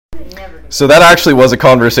So that actually was a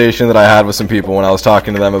conversation that I had with some people when I was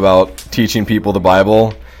talking to them about teaching people the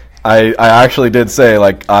Bible. I actually did say,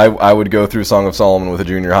 like, I would go through Song of Solomon with a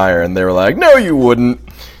junior higher, and they were like, no, you wouldn't.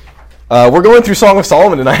 We're going through Song of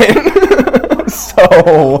Solomon tonight.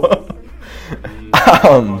 So,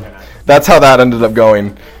 that's how that ended up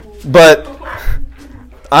going. But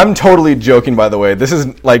I'm totally joking, by the way. This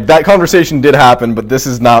is, like, that conversation did happen, but this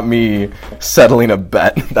is not me settling a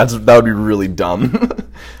bet. That would be really dumb.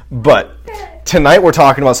 But tonight we're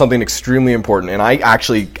talking about something extremely important, and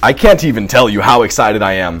I can't even tell you how excited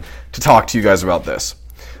I am to talk to you guys about this.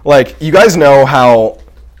 Like, you guys know how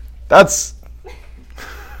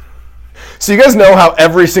So you guys know how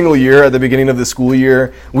every single year at the beginning of the school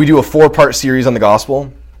year, we do a 4-part series on the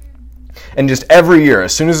gospel? And just every year,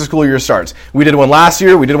 as soon as the school year starts, we did one last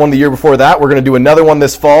year, we did one the year before that, we're going to do another one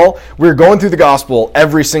this fall. We're going through the gospel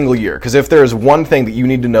every single year, because if there is one thing that you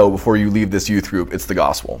need to know before you leave this youth group, it's the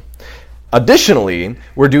gospel. Additionally,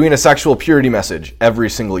 we're doing a sexual purity message every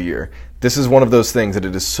single year. This is one of those things that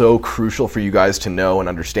it is so crucial for you guys to know and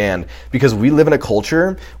understand, because we live in a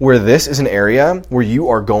culture where this is an area where you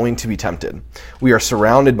are going to be tempted. We are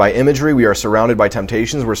surrounded by imagery, we are surrounded by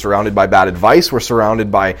temptations, we're surrounded by bad advice, we're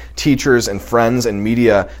surrounded by teachers and friends and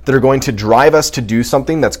media that are going to drive us to do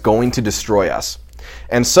something that's going to destroy us.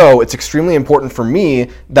 And so it's extremely important for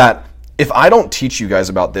me that if I don't teach you guys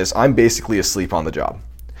about this, I'm basically asleep on the job.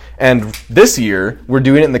 And this year, we're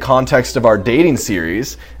doing it in the context of our dating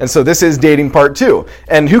series. And so this is dating part 2.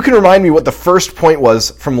 And who can remind me what the first point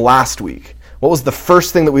was from last week? What was the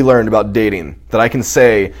first thing that we learned about dating that I can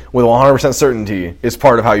say with 100% certainty is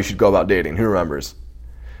part of how you should go about dating? Who remembers?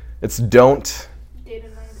 It's don't... Date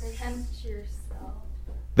and tempt yourself.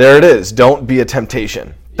 There it is. Don't be a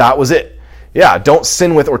temptation. That was it. Yeah, don't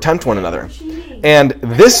sin with or tempt one another. And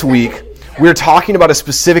this week, we're talking about a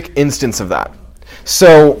specific instance of that.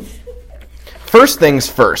 So, first things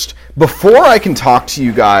first, before I can talk to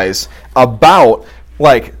you guys about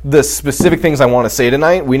like the specific things I want to say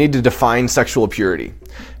tonight, we need to define sexual purity,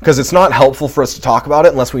 because it's not helpful for us to talk about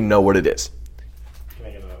it unless we know what it is. Can I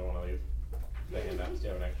get another one of these? The handouts, do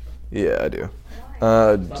you have an extra? Yeah, I do.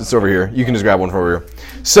 It's over here. You can just grab one from over here.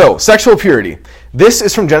 So, sexual purity. This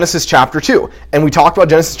is from Genesis chapter 2. And we talked about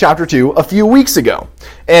Genesis chapter 2 a few weeks ago.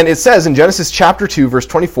 And it says in Genesis chapter 2, verse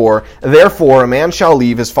 24, "Therefore a man shall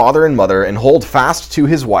leave his father and mother and hold fast to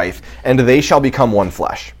his wife, and they shall become one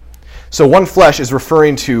flesh." So one flesh is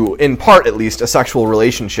referring to, in part at least, a sexual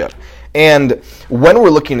relationship. And when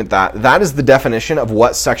we're looking at that, that is the definition of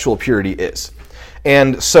what sexual purity is.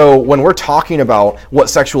 And so when we're talking about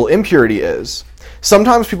what sexual impurity is,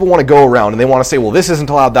 sometimes people want to go around and they want to say, well, this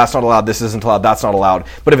isn't allowed, that's not allowed, this isn't allowed, that's not allowed.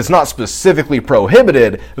 But if it's not specifically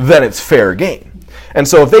prohibited, then it's fair game. And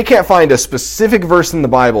so if they can't find a specific verse in the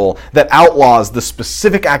Bible that outlaws the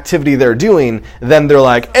specific activity they're doing, then they're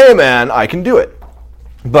like, hey man, I can do it.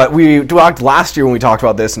 But we talked last year when we talked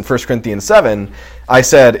about this in 1 Corinthians 7, I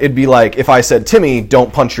said it'd be like if I said, Timmy,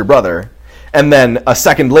 don't punch your brother. And then a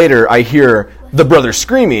second later, I hear the brother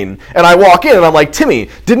screaming, and I walk in and I'm like, Timmy,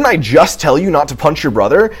 didn't I just tell you not to punch your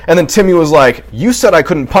brother? And then Timmy was like, you said I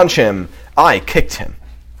couldn't punch him. I kicked him.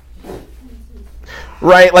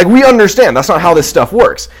 Right? Like, we understand that's not how this stuff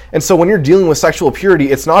works. And so when you're dealing with sexual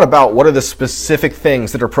purity, it's not about what are the specific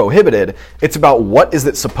things that are prohibited. It's about what is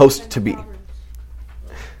it supposed to be.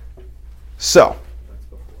 So,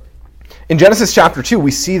 in Genesis chapter 2,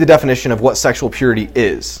 we see the definition of what sexual purity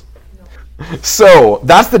is. So,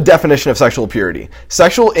 that's the definition of sexual purity.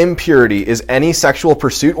 Sexual impurity is any sexual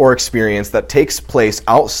pursuit or experience that takes place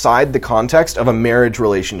outside the context of a marriage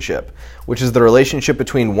relationship, which is the relationship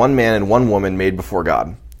between one man and one woman made before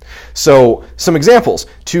God. So, some examples.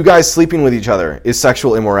 2 guys sleeping with each other is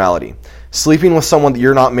sexual immorality. Sleeping with someone that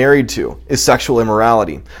you're not married to is sexual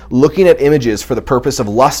immorality. Looking at images for the purpose of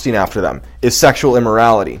lusting after them is sexual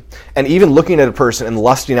immorality. And even looking at a person and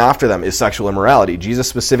lusting after them is sexual immorality. Jesus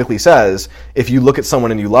specifically says, if you look at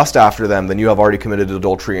someone and you lust after them, then you have already committed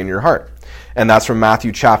adultery in your heart. And that's from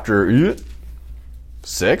Matthew chapter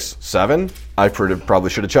 6, 7? I probably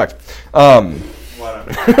should have checked.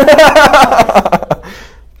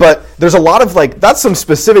 But there's a lot of, that's some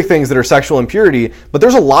specific things that are sexual impurity, but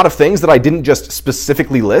there's a lot of things that I didn't just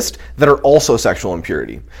specifically list that are also sexual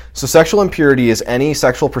impurity. So sexual impurity is any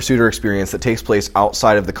sexual pursuit or experience that takes place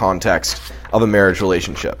outside of the context of a marriage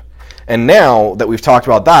relationship. And now that we've talked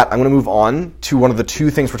about that, I'm going to move on to one of the 2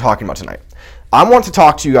 things we're talking about tonight. I want to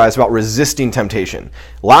talk to you guys about resisting temptation.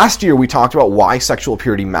 Last year, we talked about why sexual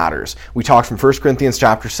purity matters. We talked from 1 Corinthians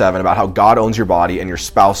chapter 7 about how God owns your body and your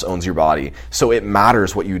spouse owns your body, so it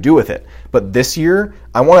matters what you do with it. But this year,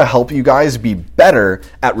 I want to help you guys be better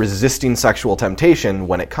at resisting sexual temptation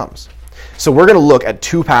when it comes. So we're going to look at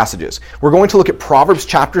two passages. We're going to look at Proverbs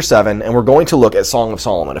chapter 7, and we're going to look at Song of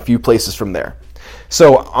Solomon, a few places from there.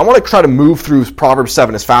 So I want to try to move through Proverbs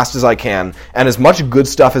 7 as fast as I can, and as much good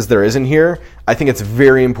stuff as there is in here, I think it's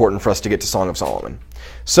very important for us to get to Song of Solomon.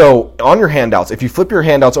 So on your handouts, if you flip your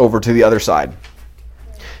handouts over to the other side,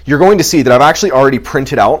 you're going to see that I've actually already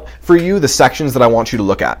printed out for you the sections that I want you to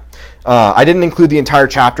look at. I didn't include the entire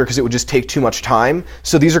chapter because it would just take too much time,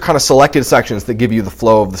 so these are kind of selected sections that give you the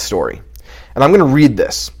flow of the story. And I'm going to read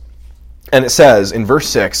this. And it says in verse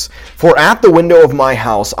 6, "For at the window of my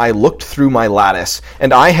house I looked through my lattice,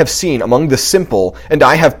 and I have seen among the simple, and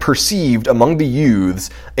I have perceived among the youths,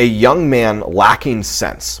 a young man lacking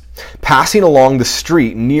sense, passing along the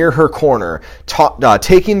street near her corner,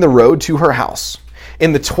 taking the road to her house.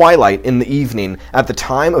 In the twilight, in the evening, at the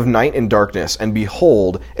time of night and darkness, and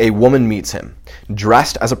behold, a woman meets him,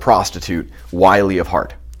 dressed as a prostitute, wily of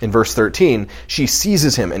heart." In verse 13, she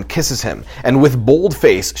seizes him and kisses him, and with bold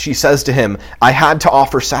face she says to him, "I had to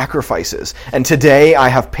offer sacrifices, and today I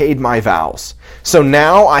have paid my vows. So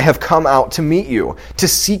now I have come out to meet you, to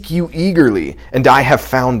seek you eagerly, and I have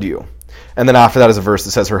found you." And then after that is a verse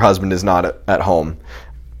that says her husband is not at home.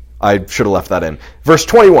 I should have left that in. Verse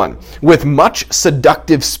 21, "With much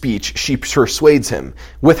seductive speech she persuades him.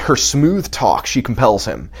 With her smooth talk she compels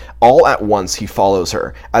him. All at once he follows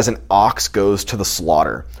her, as an ox goes to the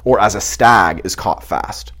slaughter, or as a stag is caught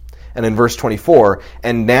fast." And in verse 24,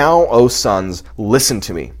 "And now, O sons, listen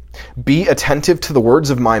to me. Be attentive to the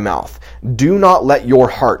words of my mouth. Do not let your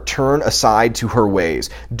heart turn aside to her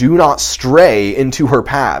ways. Do not stray into her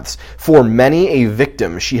paths, for many a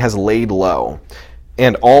victim she has laid low,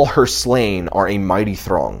 and all her slain are a mighty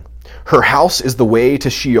throng. Her house is the way to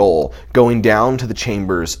Sheol, going down to the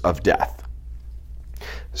chambers of death."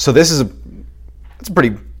 So this is it's a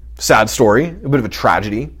pretty sad story, a bit of a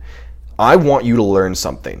tragedy. I want you to learn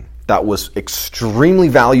something that was extremely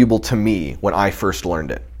valuable to me when I first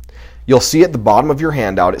learned it. You'll see at the bottom of your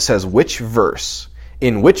handout, it says in which verse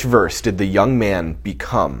did the young man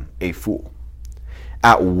become a fool?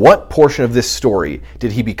 At what portion of this story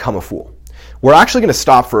did he become a fool? We're actually going to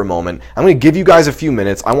stop for a moment. I'm going to give you guys a few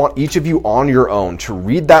minutes. I want each of you on your own to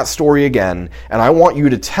read that story again, and I want you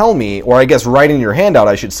to tell me, or I guess write in your handout,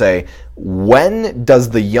 I should say, when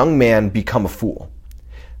does the young man become a fool?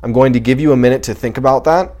 I'm going to give you a minute to think about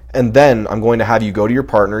that, and then I'm going to have you go to your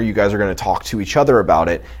partner. You guys are going to talk to each other about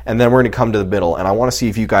it, and then we're going to come to the middle, and I want to see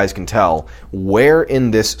if you guys can tell where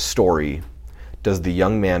in this story does the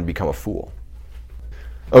young man become a fool.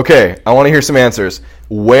 Okay, I want to hear some answers.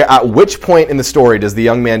 At which point in the story does the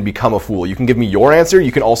young man become a fool? You can give me your answer.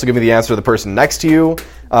 You can also give me the answer of the person next to you.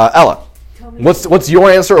 Ella, what's your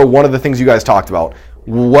answer or one of the things you guys talked about?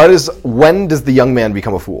 When does the young man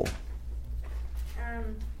become a fool?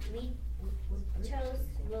 We chose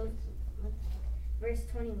verse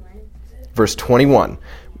 21. Verse 21.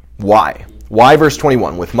 Why? Why verse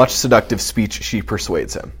 21? With much seductive speech she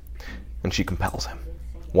persuades him, and she compels him.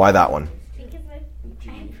 Why that one?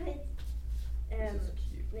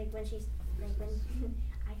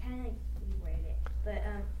 I kind of reworded it, but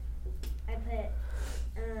I put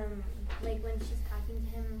when she's talking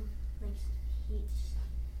to him,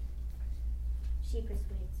 she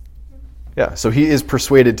persuades him. Yeah, so he is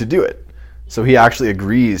persuaded to do it. So he actually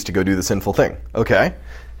agrees to go do the sinful thing. Okay,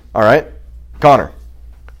 all right. Connor,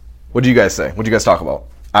 what do you guys say? What do you guys talk about?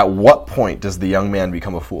 At what point does the young man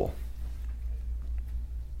become a fool?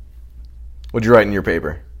 What'd you write in your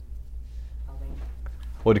paper?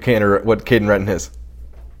 What did Caden write in his?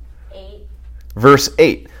 8. Verse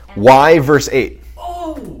 8. Why verse 8?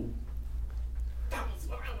 Oh! That was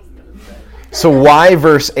what I was going to say. So why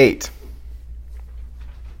verse 8?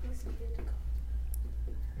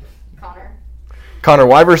 Connor,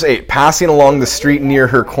 why verse 8? Passing along the street near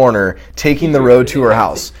her corner, taking the road to her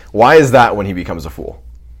house. Why is that when he becomes a fool?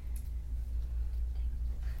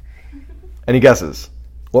 Any guesses?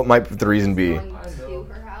 What might the reason be?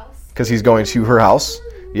 Because he's going to her house?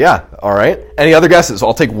 Yeah, all right. Any other guesses?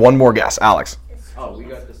 I'll take one more guess. Alex. Oh, we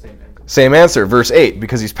got the same answer. Same answer. Verse 8,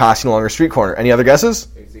 because he's passing along her street corner. Any other guesses?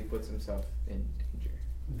 Because he puts himself in danger.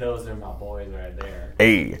 Those are my boys right there.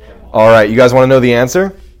 Hey. All right, you guys want to know the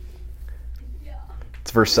answer? Yeah.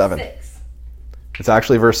 It's verse 7. 6. It's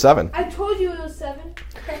actually verse 7. I told you it was 7.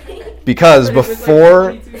 Because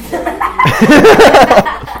before...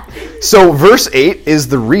 So verse 8 is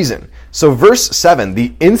the reason. So verse 7,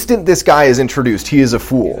 the instant this guy is introduced, he is a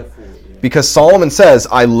fool. Because Solomon says,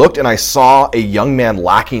 I looked and I saw a young man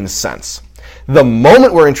lacking sense. The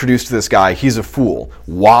moment we're introduced to this guy, he's a fool.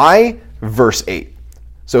 Why? Verse 8.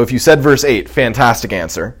 So if you said verse 8, fantastic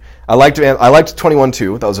answer. I liked 21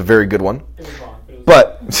 too. That was a very good one.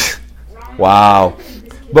 But, wow.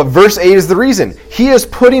 But verse 8 is the reason. He is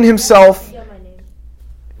putting himself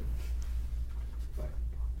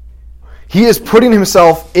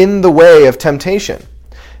in the way of temptation.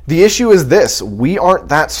 The issue is this: we aren't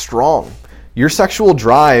that strong. Your sexual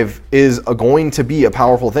drive is going to be a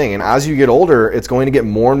powerful thing, and as you get older, it's going to get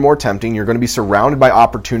more and more tempting. You're going to be surrounded by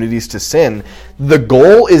opportunities to sin. The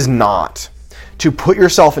goal is not to put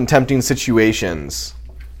yourself in tempting situations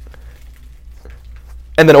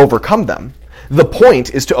and then overcome them. The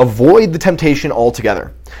point is to avoid the temptation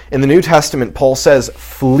altogether. In the New Testament, Paul says,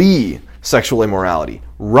 flee sexual immorality.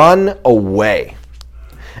 Run away.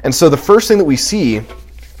 And so the first thing that we see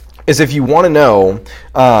is, if you want to know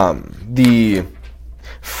the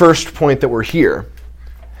first point that we're here,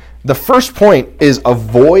 the first point is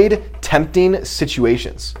avoid tempting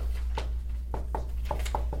situations.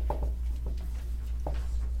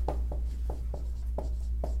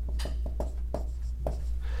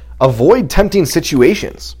 Avoid tempting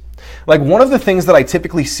situations. Like, one of the things that I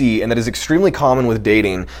typically see, and that is extremely common with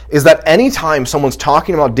dating, is that anytime someone's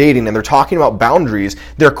talking about dating and they're talking about boundaries,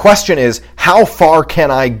 their question is, how far can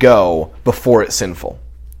I go before it's sinful?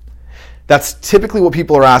 That's typically what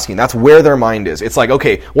people are asking. That's where their mind is. It's like,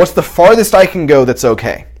 okay, what's the farthest I can go that's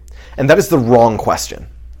okay? And that is the wrong question.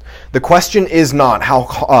 The question is not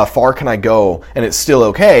how far can I go and it's still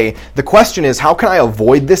okay. The question is, how can I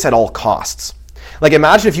avoid this at all costs? Like,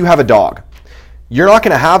 imagine if you have a dog. You're not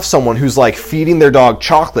going to have someone who's like feeding their dog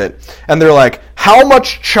chocolate and they're like, how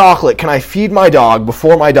much chocolate can I feed my dog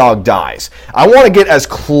before my dog dies? I want to get as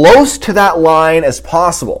close to that line as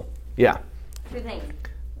possible. Yeah. Two things.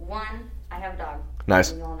 One, I have a dog.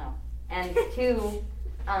 Nice. You all know. And two,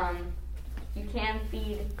 you can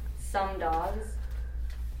feed some dogs.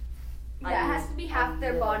 Yeah, it has to be half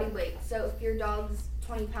their body weight. So if your dog's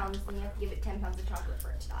 20 pounds, then you have to give it 10 pounds of chocolate for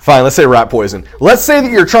it to die. Fine, let's say rat poison. Let's say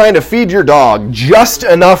that you're trying to feed your dog just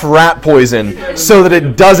enough rat poison so that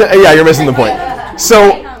it doesn't... Yeah, you're missing the point.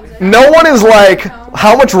 So no one is like,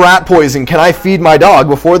 how much rat poison can I feed my dog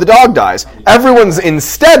before the dog dies? Everyone's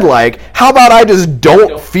instead like, how about I just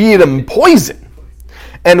don't feed him poison?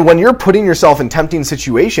 And when you're putting yourself in tempting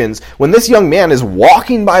situations, when this young man is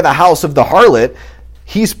walking by the house of the harlot,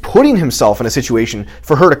 he's putting himself in a situation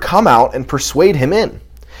for her to come out and persuade him in.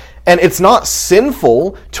 And it's not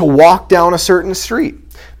sinful to walk down a certain street,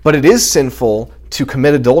 but it is sinful to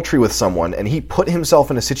commit adultery with someone, and he put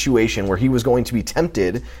himself in a situation where he was going to be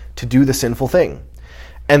tempted to do the sinful thing.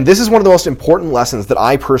 And this is one of the most important lessons that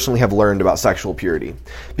I personally have learned about sexual purity,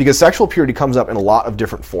 because sexual purity comes up in a lot of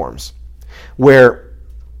different forms. Where,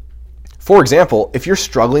 for example, if you're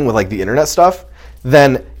struggling with like the internet stuff,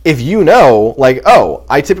 then if you know, like, oh,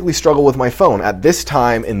 I typically struggle with my phone at this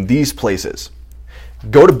time in these places,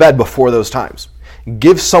 go to bed before those times.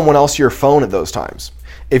 Give someone else your phone at those times.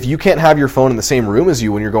 If you can't have your phone in the same room as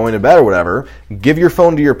you when you're going to bed or whatever, give your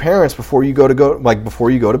phone to your parents before you go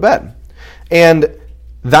to bed. And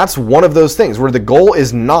that's one of those things where the goal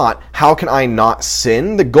is not, how can I not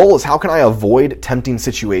sin? The goal is, how can I avoid tempting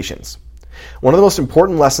situations? One of the most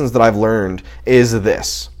important lessons that I've learned is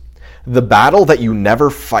this: the battle that you never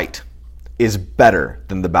fight is better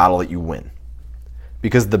than the battle that you win.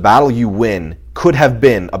 Because the battle you win could have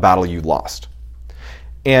been a battle you lost.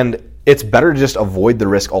 And it's better to just avoid the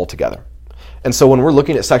risk altogether. And so when we're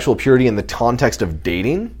looking at sexual purity in the context of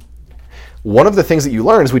dating, one of the things that you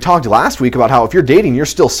learn is, we talked last week about how if you're dating, you're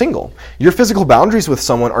still single. Your physical boundaries with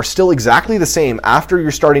someone are still exactly the same after you're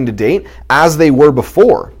starting to date as they were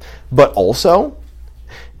before. But also,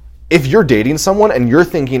 if you're dating someone and you're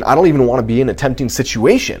thinking, I don't even want to be in a tempting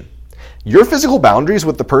situation, your physical boundaries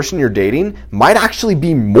with the person you're dating might actually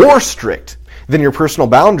be more strict than your personal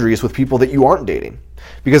boundaries with people that you aren't dating.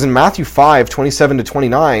 Because in Matthew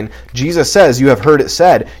 5:27-29, Jesus says, you have heard it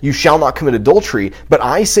said, you shall not commit adultery, but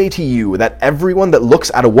I say to you that everyone that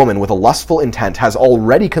looks at a woman with a lustful intent has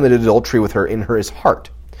already committed adultery with her in his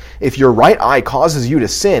heart. If your right eye causes you to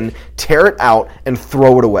sin, tear it out and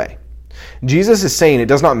throw it away. Jesus is saying it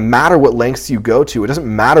does not matter what lengths you go to. It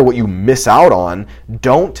doesn't matter what you miss out on.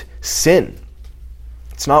 Don't sin.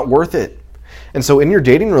 It's not worth it. And so in your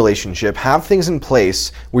dating relationship, have things in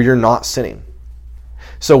place where you're not sinning.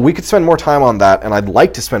 So we could spend more time on that, and I'd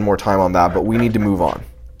like to spend more time on that, but we need to move on.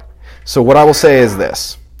 So what I will say is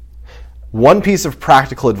this. One piece of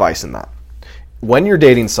practical advice in that. When you're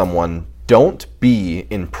dating someone, don't be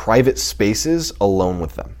in private spaces alone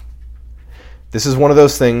with them. This is one of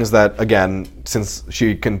those things that, again, since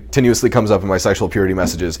she continuously comes up in my sexual purity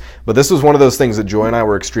messages, but this was one of those things that Joy and I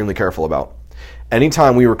were extremely careful about.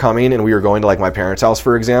 Anytime we were coming and we were going to like my parents' house,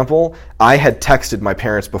 for example, I had texted my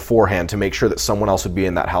parents beforehand to make sure that someone else would be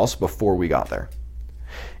in that house before we got there.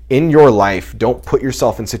 In your life, don't put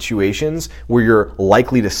yourself in situations where you're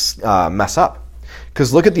likely to mess up.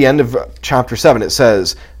 Because look at the end of chapter 7. It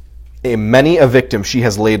says, many a victim she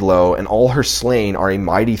has laid low, and all her slain are a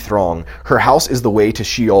mighty throng. Her house is the way to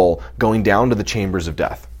Sheol, going down to the chambers of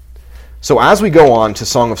death. So as we go on to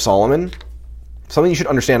Song of Solomon, something you should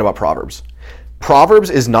understand about Proverbs. Proverbs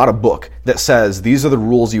is not a book that says these are the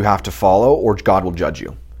rules you have to follow or God will judge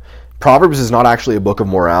you. Proverbs is not actually a book of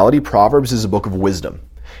morality. Proverbs is a book of wisdom.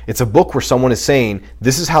 It's a book where someone is saying,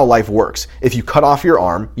 this is how life works. If you cut off your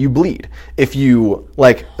arm, you bleed. If you,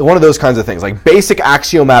 like, one of those kinds of things, like basic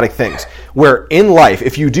axiomatic things, where in life,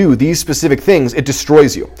 if you do these specific things, it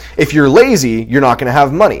destroys you. If you're lazy, you're not going to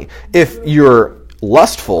have money. If you're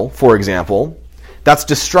lustful, for example, that's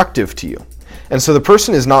destructive to you. And so the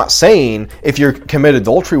person is not saying, if you commit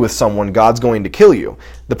adultery with someone, God's going to kill you.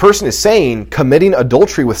 The person is saying, committing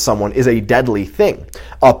adultery with someone is a deadly thing,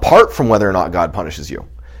 apart from whether or not God punishes you.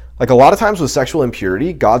 Like a lot of times with sexual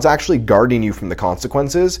impurity, God's actually guarding you from the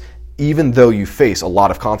consequences, even though you face a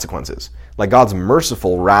lot of consequences. Like God's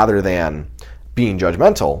merciful rather than being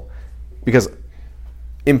judgmental, because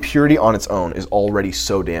impurity on its own is already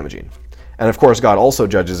so damaging. And of course, God also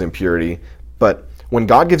judges impurity, but when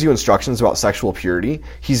God gives you instructions about sexual purity,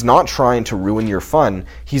 he's not trying to ruin your fun.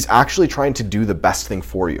 He's actually trying to do the best thing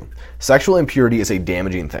for you. Sexual impurity is a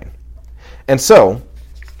damaging thing. And so,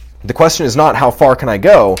 the question is not how far can I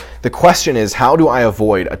go? The question is how do I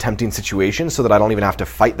avoid a tempting situation so that I don't even have to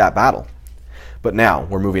fight that battle? But now,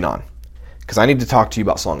 we're moving on, because I need to talk to you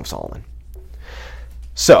about Song of Solomon.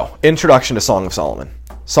 So, introduction to Song of Solomon.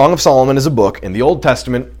 Song of Solomon is a book in the Old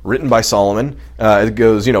Testament written by Solomon. It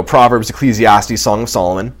goes, Proverbs, Ecclesiastes, Song of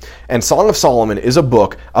Solomon. And Song of Solomon is a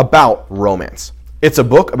book about romance. It's a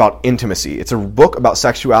book about intimacy. It's a book about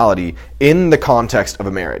sexuality in the context of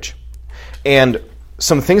a marriage. And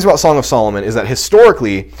some things about Song of Solomon is that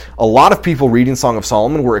historically, a lot of people reading Song of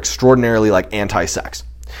Solomon were extraordinarily anti-sex.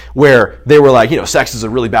 Where they were like, sex is a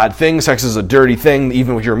really bad thing, sex is a dirty thing,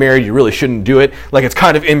 even if you're married, you really shouldn't do it. Like, it's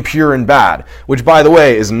kind of impure and bad, which, by the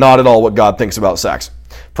way, is not at all what God thinks about sex.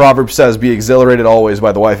 Proverbs says, be exhilarated always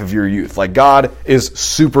by the wife of your youth. Like, God is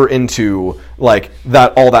super into,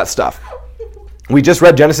 all that stuff. We just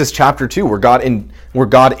read Genesis chapter 2, where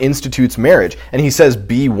God institutes marriage, and he says,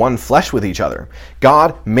 be one flesh with each other.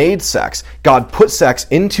 God made sex. God put sex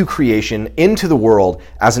into creation, into the world,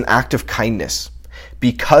 as an act of kindness.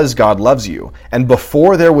 Because God loves you. And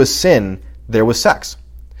before there was sin, there was sex.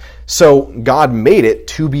 So God made it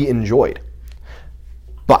to be enjoyed.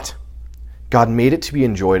 But God made it to be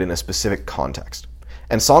enjoyed in a specific context.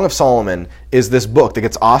 And Song of Solomon is this book that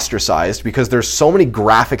gets ostracized because there's so many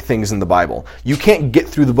graphic things in the Bible. You can't get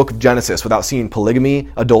through the book of Genesis without seeing polygamy,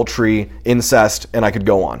 adultery, incest, and I could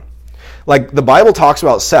go on. The Bible talks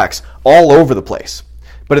about sex all over the place.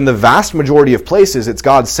 But in the vast majority of places, it's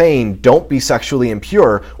God saying, don't be sexually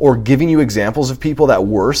impure, or giving you examples of people that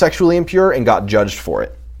were sexually impure and got judged for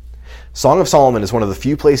it. Song of Solomon is one of the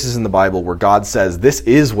few places in the Bible where God says, this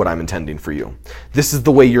is what I'm intending for you. This is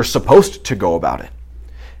the way you're supposed to go about it.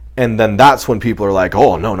 And then that's when people are like,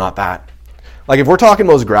 oh, no, not that. If we're talking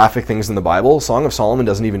most graphic things in the Bible, Song of Solomon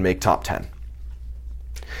doesn't even make top 10.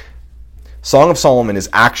 Song of Solomon is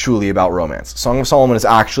actually about romance. Song of Solomon is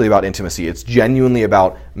actually about intimacy. It's genuinely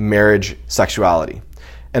about marriage, sexuality.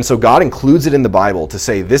 And so God includes it in the Bible to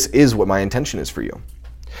say, this is what my intention is for you.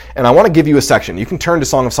 And I want to give you a section. You can turn to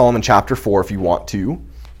Song of Solomon chapter 4 if you want to.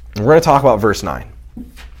 And we're going to talk about verse 9.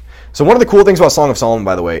 So one of the cool things about Song of Solomon,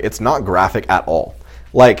 by the way, it's not graphic at all.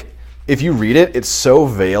 If you read it, it's so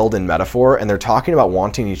veiled in metaphor, and they're talking about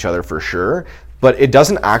wanting each other for sure, but it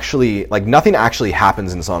doesn't actually, nothing actually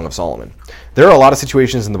happens in Song of Solomon. There are a lot of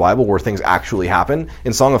situations in the Bible where things actually happen.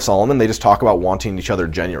 In Song of Solomon, they just talk about wanting each other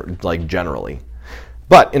generally.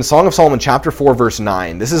 But in Song of Solomon chapter 4, verse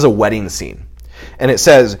 9, this is a wedding scene. And it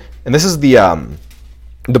says, and this is the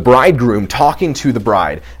bridegroom talking to the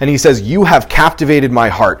bride, and he says, you have captivated my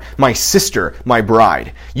heart, my sister, my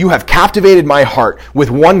bride. You have captivated my heart with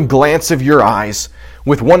one glance of your eyes,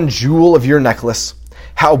 with one jewel of your necklace.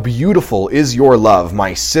 How beautiful is your love,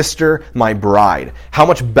 my sister, my bride. How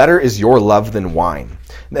much better is your love than wine,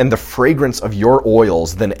 and the fragrance of your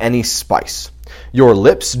oils than any spice. Your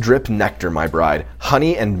lips drip nectar, my bride.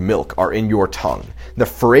 Honey and milk are in your tongue. The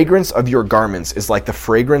fragrance of your garments is like the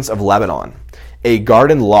fragrance of Lebanon. A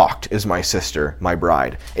garden locked is my sister, my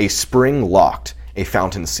bride. A spring locked, a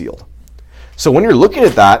fountain sealed. So when you're looking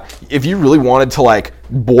at that, if you really wanted to like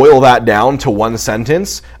boil that down to one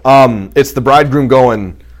sentence, it's the bridegroom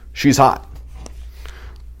going, she's hot.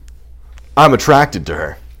 I'm attracted to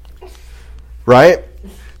her. Right?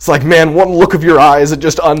 It's like, man, one look of your eyes, it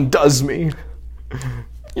just undoes me.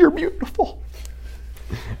 You're beautiful.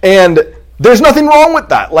 And there's nothing wrong with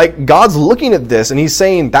that. Like, God's looking at this and he's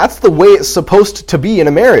saying that's the way it's supposed to be in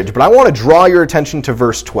a marriage. But I want to draw your attention to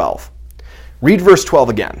verse 12. Read verse 12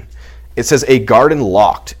 again. It says, a garden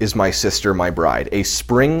locked is my sister, my bride. A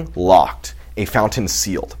spring locked, a fountain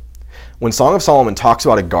sealed. When Song of Solomon talks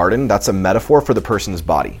about a garden, that's a metaphor for the person's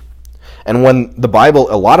body. And when the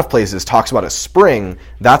Bible, a lot of places, talks about a spring,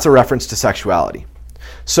 that's a reference to sexuality.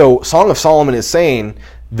 So Song of Solomon is saying,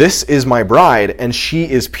 this is my bride, and she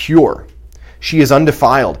is pure. She is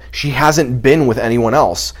undefiled. She hasn't been with anyone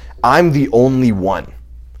else. I'm the only one.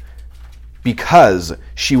 Because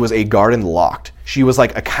she was a garden locked. She was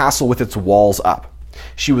like a castle with its walls up.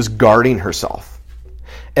 She was guarding herself.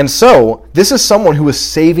 And so, this is someone who is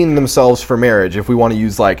saving themselves for marriage, if we want to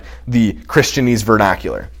use like the Christianese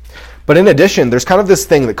vernacular. But in addition, there's kind of this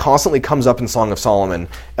thing that constantly comes up in Song of Solomon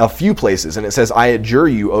a few places, and it says, I adjure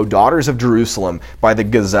you, O daughters of Jerusalem, by the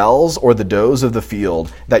gazelles or the does of the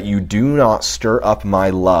field, that you do not stir up my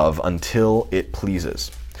love until it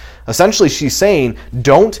pleases. Essentially, she's saying,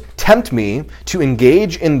 don't tempt me to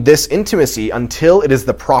engage in this intimacy until it is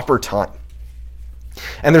the proper time.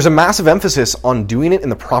 And there's a massive emphasis on doing it in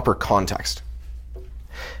the proper context.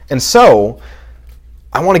 And so,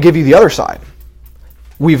 I want to give you the other side.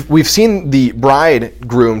 We've seen the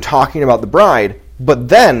bridegroom talking about the bride, but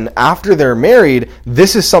then after they're married,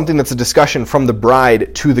 this is something that's a discussion from the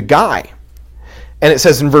bride to the guy. And it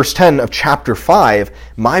says in verse 10 of chapter 5,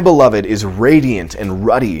 my beloved is radiant and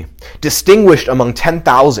ruddy, distinguished among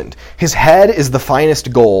 10,000. His head is the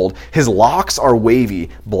finest gold. His locks are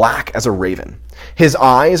wavy, black as a raven. His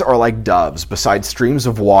eyes are like doves beside streams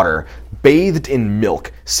of water, bathed in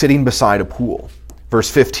milk, sitting beside a pool. Verse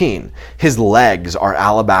 15, his legs are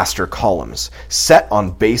alabaster columns, set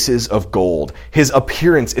on bases of gold. His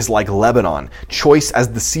appearance is like Lebanon, choice as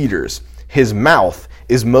the cedars. His mouth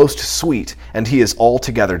is most sweet, and he is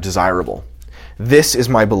altogether desirable. This is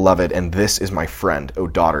my beloved, and this is my friend, O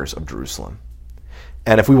daughters of Jerusalem.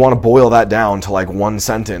 And if we want to boil that down to like one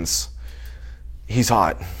sentence, he's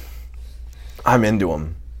hot. I'm into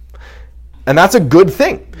him. And that's a good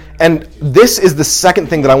thing. And this is the second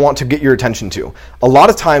thing that I want to get your attention to. A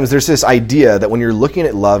lot of times there's this idea that when you're looking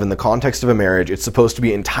at love in the context of a marriage, it's supposed to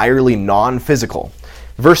be entirely non-physical.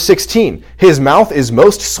 Verse 16, his mouth is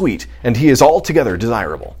most sweet, and he is altogether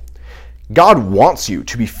desirable. God wants you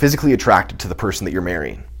to be physically attracted to the person that you're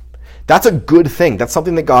marrying. That's a good thing. That's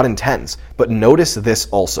something that God intends. But notice this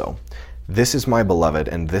also. This is my beloved,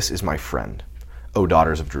 and this is my friend, O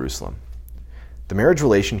daughters of Jerusalem. The marriage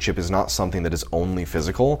relationship is not something that is only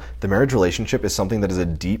physical. The marriage relationship is something that is a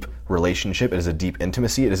deep relationship. It is a deep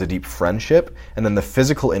intimacy. It is a deep friendship. And then the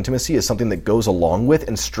physical intimacy is something that goes along with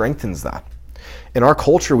and strengthens that. In our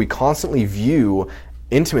culture, we constantly view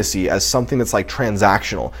intimacy as something that's like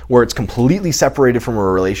transactional, where it's completely separated from a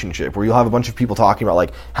relationship, where you'll have a bunch of people talking about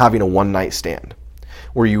like having a one-night stand,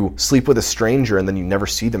 where you sleep with a stranger and then you never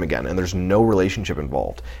see them again, and there's no relationship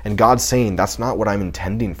involved. And God's saying, that's not what I'm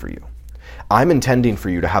intending for you. I'm intending for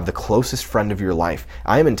you to have the closest friend of your life.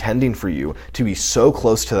 I am intending for you to be so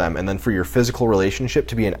close to them, and then for your physical relationship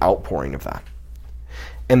to be an outpouring of that.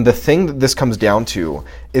 And the thing that this comes down to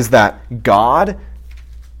is that God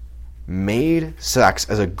made sex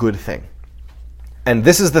as a good thing. And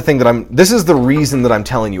this is the thing this is the reason that I'm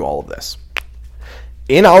telling you all of this.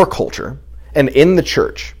 In our culture and in the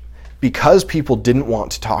church, because people didn't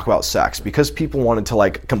want to talk about sex, because people wanted to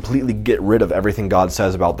like completely get rid of everything God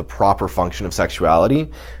says about the proper function of sexuality,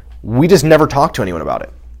 we just never talk to anyone about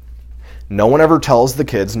it. No one ever tells the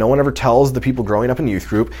kids, no one ever tells the people growing up in youth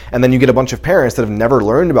group, and then you get a bunch of parents that have never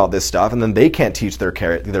learned about this stuff, and then they can't teach their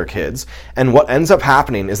kids. And what ends up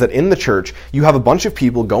happening is that in the church, you have a bunch of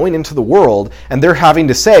people going into the world, and they're having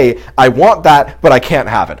to say, I want that, but I can't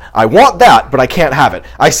have it. I want that, but I can't have it.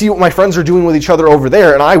 I see what my friends are doing with each other over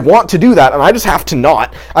there, and I want to do that, and I just have to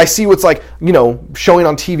not. I see what's like, showing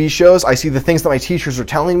on TV shows. I see the things that my teachers are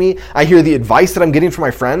telling me. I hear the advice that I'm getting from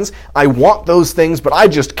my friends. I want those things, but I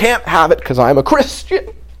just can't have it because I'm a Christian.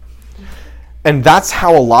 And that's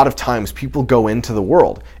how a lot of times people go into the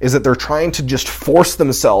world, is that they're trying to just force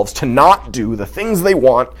themselves to not do the things they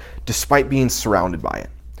want despite being surrounded by it.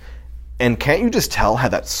 And can't you just tell how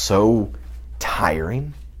that's so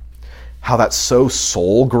tiring? How that's so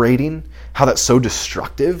soul grating? How that's so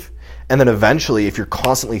destructive? And then eventually, if you're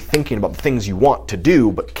constantly thinking about the things you want to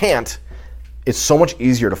do but can't, it's so much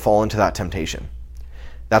easier to fall into that temptation.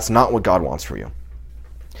 That's not what God wants for you.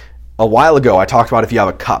 A while ago, I talked about if you have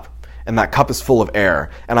a cup, and that cup is full of air,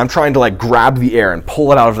 and I'm trying to like grab the air and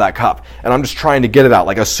pull it out of that cup, and I'm just trying to get it out,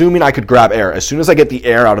 like assuming I could grab air. As soon as I get the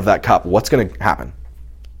air out of that cup, what's going to happen?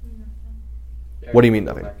 What do you mean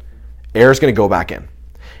nothing? Air is going to go back in.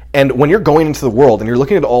 And when you're going into the world and you're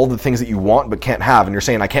looking at all the things that you want but can't have, and you're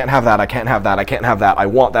saying, I can't have that, I can't have that, I can't have that, I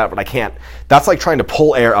want that, but I can't, that's like trying to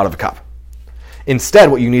pull air out of a cup.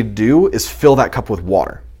 Instead, what you need to do is fill that cup with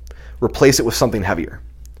water. Replace it with something heavier.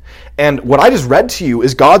 And what I just read to you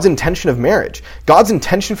is God's intention of marriage. God's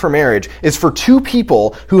intention for marriage is for two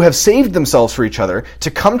people who have saved themselves for each other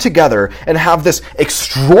to come together and have this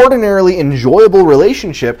extraordinarily enjoyable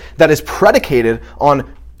relationship that is predicated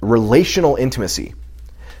on relational intimacy.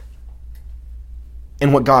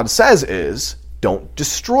 And what God says is, don't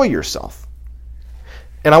destroy yourself.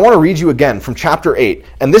 And I want to read you again from chapter 8.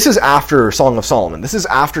 And this is after Song of Solomon. This is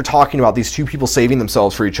after talking about these two people saving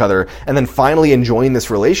themselves for each other and then finally enjoying this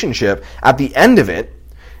relationship. At the end of it,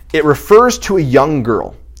 it refers to a young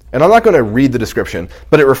girl. And I'm not going to read the description,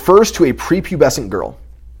 but it refers to a prepubescent girl.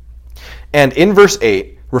 And in verse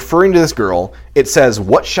 8, referring to this girl, it says,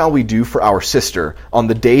 "What shall we do for our sister on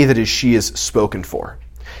the day that she is spoken for?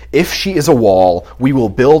 If she is a wall, we will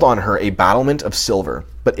build on her a battlement of silver.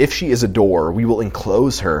 But if she is a door, we will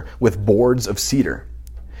enclose her with boards of cedar."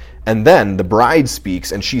 And then the bride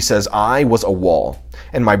speaks, and she says, "I was a wall,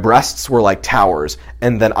 and my breasts were like towers,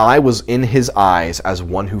 and then I was in his eyes as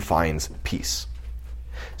one who finds peace."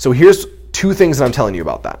 So here's two things that I'm telling you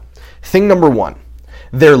about that. Thing number one,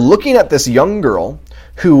 they're looking at this young girl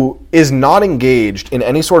who is not engaged in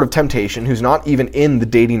any sort of temptation, who's not even in the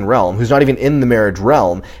dating realm, who's not even in the marriage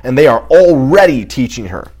realm, and they are already teaching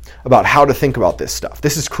her about how to think about this stuff.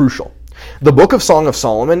 This is crucial. The book of Song of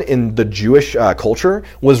Solomon in the Jewish culture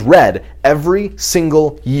was read every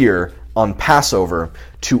single year on Passover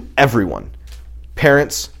to everyone,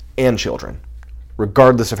 parents and children,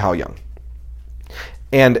 regardless of how young.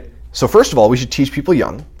 And so first of all, we should teach people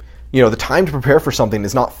young. You know, the time to prepare for something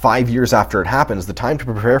is not 5 years after it happens. The time to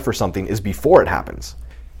prepare for something is before it happens.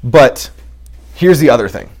 But here's the other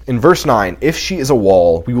thing. In verse 9, "If she is a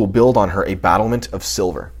wall, we will build on her a battlement of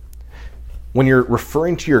silver." When you're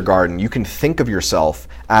referring to your garden, you can think of yourself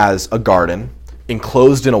as a garden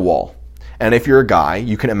enclosed in a wall. And if you're a guy,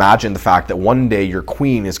 you can imagine the fact that one day your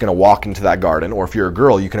queen is going to walk into that garden. Or if you're a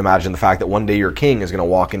girl, you can imagine the fact that one day your king is going to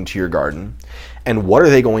walk into your garden. And what are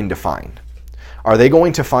they going to find? Are they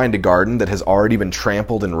going to find a garden that has already been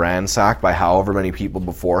trampled and ransacked by however many people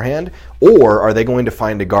beforehand? Or are they going to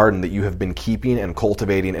find a garden that you have been keeping and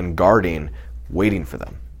cultivating and guarding, waiting for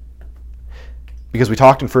them? Because we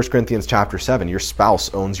talked in 1 Corinthians chapter 7, your spouse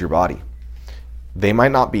owns your body. They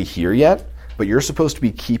might not be here yet, but you're supposed to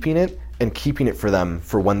be keeping it and keeping it for them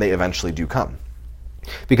for when they eventually do come.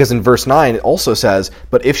 Because in verse 9, it also says,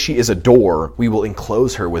 "But if she is a door, we will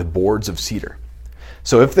enclose her with boards of cedar."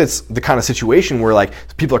 So if it's the kind of situation where like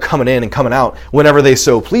people are coming in and coming out whenever they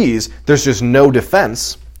so please, there's just no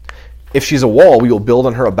defense. If she's a wall, we will build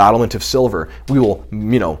on her a battlement of silver. We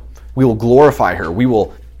will glorify her.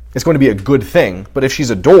 It's going to be a good thing. But if she's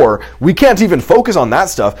a door, we can't even focus on that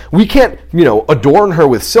stuff. We can't, adorn her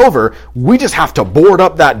with silver. We just have to board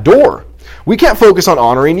up that door. We can't focus on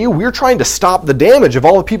honoring you. We're trying to stop the damage of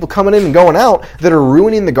all the people coming in and going out that are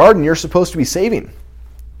ruining the garden you're supposed to be saving.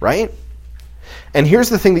 Right? And here's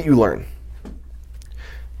the thing that you learn.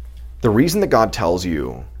 The reason that God tells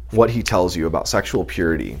you what he tells you about sexual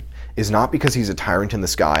purity is not because he's a tyrant in the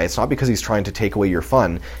sky. It's not because he's trying to take away your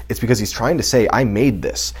fun. It's because he's trying to say, I made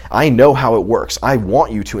this. I know how it works. I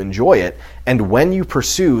want you to enjoy it. And when you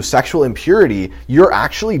pursue sexual impurity, you're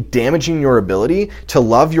actually damaging your ability to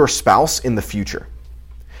love your spouse in the future.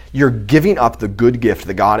 You're giving up the good gift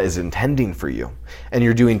that God is intending for you, and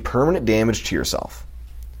you're doing permanent damage to yourself.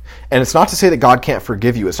 And it's not to say that God can't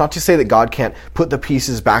forgive you. It's not to say that God can't put the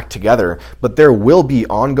pieces back together, but there will be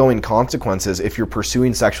ongoing consequences if you're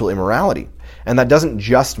pursuing sexual immorality. And that doesn't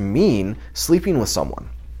just mean sleeping with someone.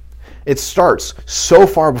 It starts so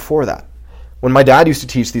far before that. When my dad used to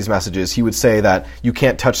teach these messages, he would say that you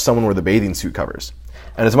can't touch someone where the bathing suit covers.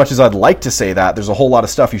 And as much as I'd like to say that, there's a whole lot of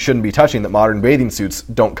stuff you shouldn't be touching that modern bathing suits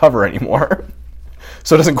don't cover anymore.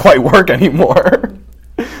 So it doesn't quite work anymore.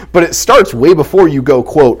 But it starts way before you go,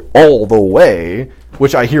 quote, all the way,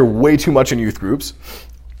 which I hear way too much in youth groups.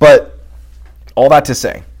 But all that to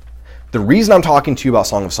say, the reason I'm talking to you about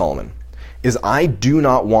Song of Solomon is I do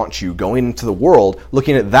not want you going into the world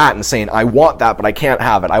looking at that and saying, I want that, but I can't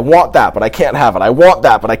have it. I want that, but I can't have it. I want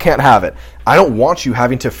that, but I can't have it. I don't want you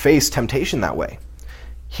having to face temptation that way.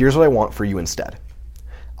 Here's what I want for you instead.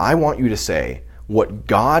 I want you to say, what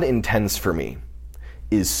God intends for me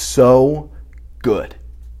is so good.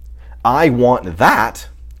 I want that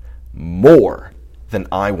more than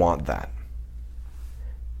I want that.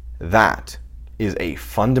 That is a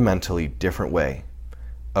fundamentally different way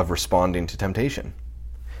of responding to temptation.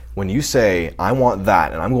 When you say, I want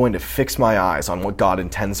that, and I'm going to fix my eyes on what God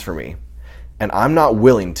intends for me, and I'm not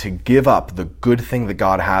willing to give up the good thing that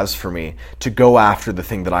God has for me to go after the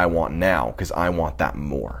thing that I want now, because I want that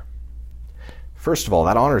more. First of all,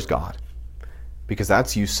 that honors God, because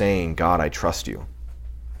that's you saying, God, I trust you.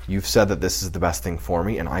 You've said that this is the best thing for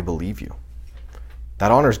me, and I believe you.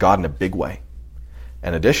 That honors God in a big way.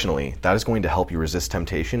 And additionally, that is going to help you resist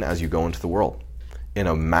temptation as you go into the world in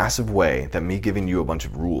a massive way that me giving you a bunch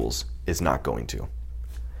of rules is not going to.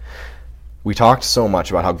 We talked so much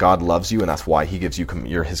about how God loves you, and that's why he gives you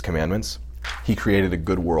his commandments. He created a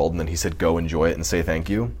good world, and then he said, go enjoy it and say thank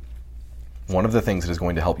you. One of the things that is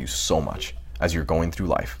going to help you so much as you're going through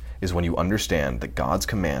life is when you understand that God's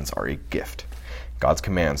commands are a gift. God's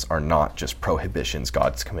commands are not just prohibitions.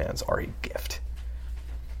 God's commands are a gift.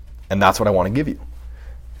 And that's what I want to give you.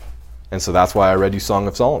 And so that's why I read you Song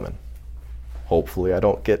of Solomon. Hopefully I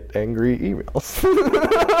don't get angry emails.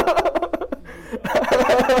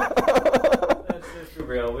 That's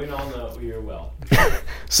real. We all know you're well.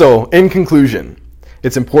 So, in conclusion,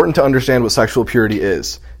 it's important to understand what sexual purity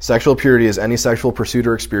is. Sexual purity is any sexual pursuit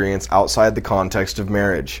or experience outside the context of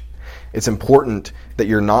marriage. It's important that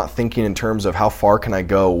you're not thinking in terms of how far can I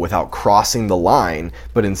go without crossing the line,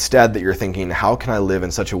 but instead that you're thinking, how can I live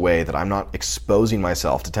in such a way that I'm not exposing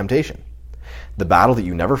myself to temptation? The battle that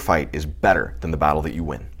you never fight is better than the battle that you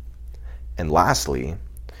win. And lastly,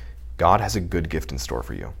 God has a good gift in store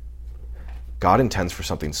for you. God intends for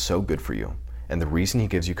something so good for you, and the reason he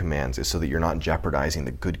gives you commands is so that you're not jeopardizing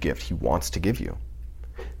the good gift he wants to give you.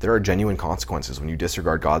 There are genuine consequences when you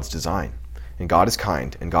disregard God's design. And God is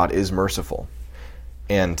kind, and God is merciful.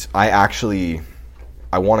 And I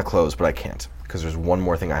want to close, but I can't, because there's one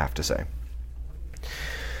more thing I have to say.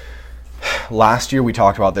 Last year we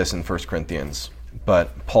talked about this in 1 Corinthians,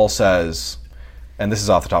 but Paul says, and this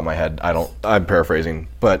is off the top of my head, I'm paraphrasing,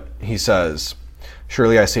 but he says,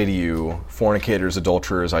 surely I say to you, fornicators,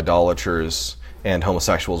 adulterers, idolaters, and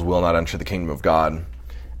homosexuals will not enter the kingdom of God.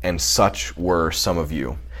 And such were some of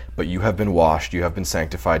you. But you have been washed, you have been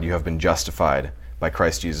sanctified, you have been justified by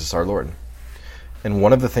Christ Jesus our Lord. And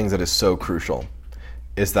one of the things that is so crucial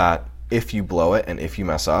is that if you blow it and if you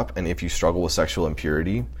mess up and if you struggle with sexual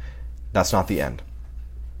impurity, that's not the end.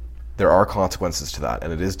 There are consequences to that,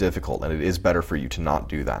 and it is difficult, and it is better for you to not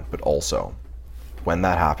do that. But also, when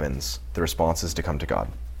that happens, the response is to come to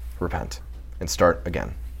God, repent, and start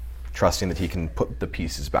again, trusting that he can put the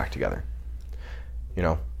pieces back together. You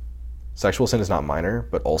know, sexual sin is not minor,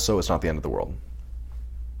 but also it's not the end of the world.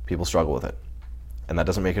 People struggle with it, and that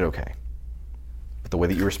doesn't make it okay. But the way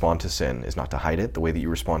that you respond to sin is not to hide it. The way that you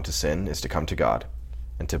respond to sin is to come to God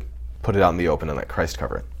and to put it out in the open and let Christ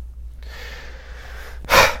cover it.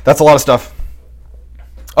 That's a lot of stuff.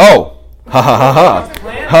 Oh! Ha ha ha ha!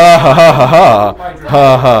 Ha ha ha ha ha!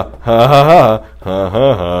 Ha ha ha ha ha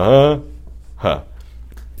ha ha!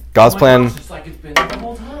 God's plan... It's like it's been the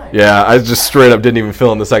whole time. Yeah, I just straight up didn't even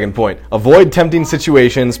fill in the second point. Avoid tempting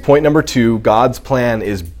situations. Point number 2, God's plan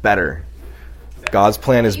is better. God's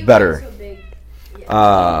plan is better.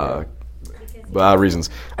 Reasons.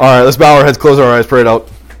 All right, let's bow our heads, close our eyes, pray it out.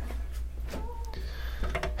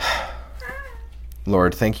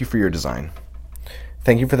 Lord, thank you for your design.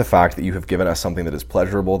 Thank you for the fact that you have given us something that is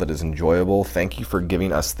pleasurable, that is enjoyable. Thank you for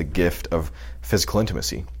giving us the gift of physical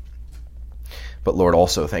intimacy. But Lord,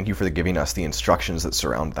 also, thank you for giving us the instructions that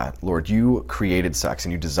surround that. Lord, you created sex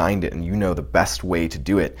and you designed it and you know the best way to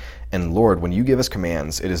do it. And Lord, when you give us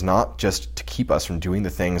commands, it is not just to keep us from doing the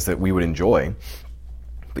things that we would enjoy,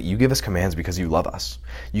 but you give us commands because you love us.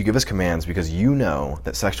 You give us commands because you know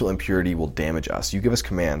that sexual impurity will damage us. You give us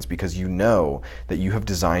commands because you know that you have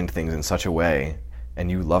designed things in such a way and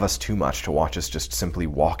you love us too much to watch us just simply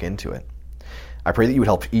walk into it. I pray that you would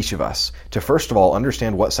help each of us to, first of all,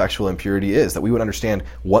 understand what sexual impurity is, that we would understand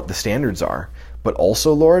what the standards are, but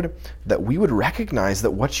also, Lord, that we would recognize that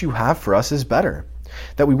what you have for us is better,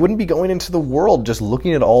 that we wouldn't be going into the world just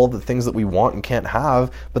looking at all of the things that we want and can't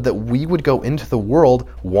have, but that we would go into the world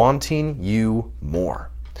wanting you more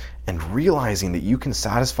and realizing that you can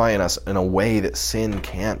satisfy in us in a way that sin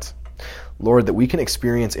can't. Lord, that we can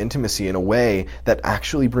experience intimacy in a way that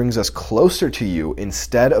actually brings us closer to you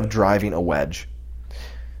instead of driving a wedge.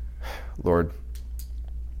 Lord,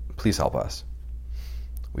 please help us.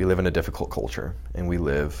 We live in a difficult culture, and we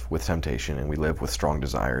live with temptation, and we live with strong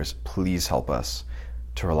desires. Please help us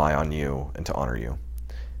to rely on you and to honor you.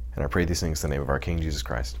 And I pray these things in the name of our King Jesus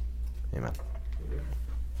Christ. Amen.